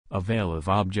Avail of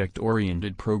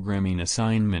object-oriented programming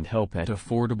assignment help at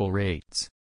affordable rates.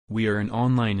 We are an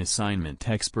online assignment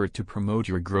expert to promote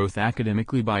your growth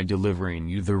academically by delivering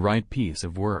you the right piece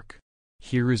of work.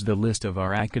 Here is the list of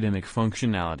our academic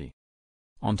functionality.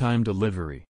 On-time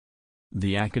delivery.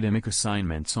 The academic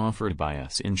assignments offered by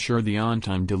us ensure the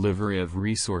on-time delivery of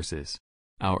resources.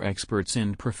 Our experts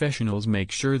and professionals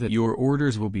make sure that your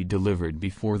orders will be delivered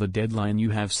before the deadline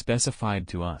you have specified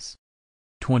to us.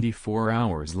 24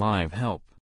 hours live help.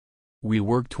 We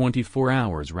work 24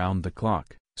 hours round the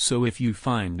clock, so if you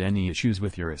find any issues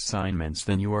with your assignments,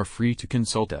 then you are free to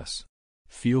consult us.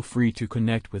 Feel free to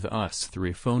connect with us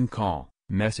through a phone call,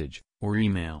 message, or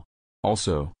email.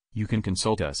 Also, you can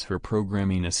consult us for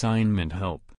programming assignment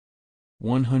help.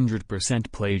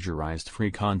 100% plagiarized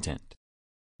free content.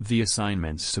 The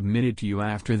assignments submitted to you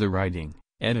after the writing,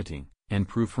 editing, and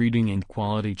proofreading and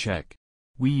quality check.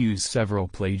 We use several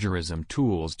plagiarism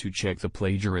tools to check the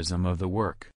plagiarism of the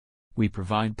work. We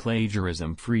provide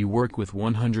plagiarism-free work with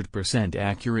 100%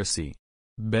 accuracy.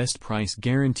 Best price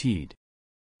guaranteed.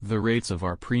 The rates of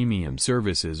our premium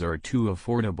services are too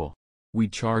affordable. We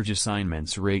charge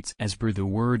assignments rates as per the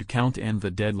word count and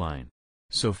the deadline.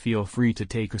 So feel free to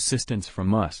take assistance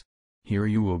from us. Here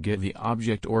you will get the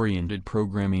object-oriented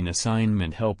programming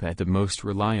assignment help at the most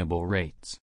reliable rates.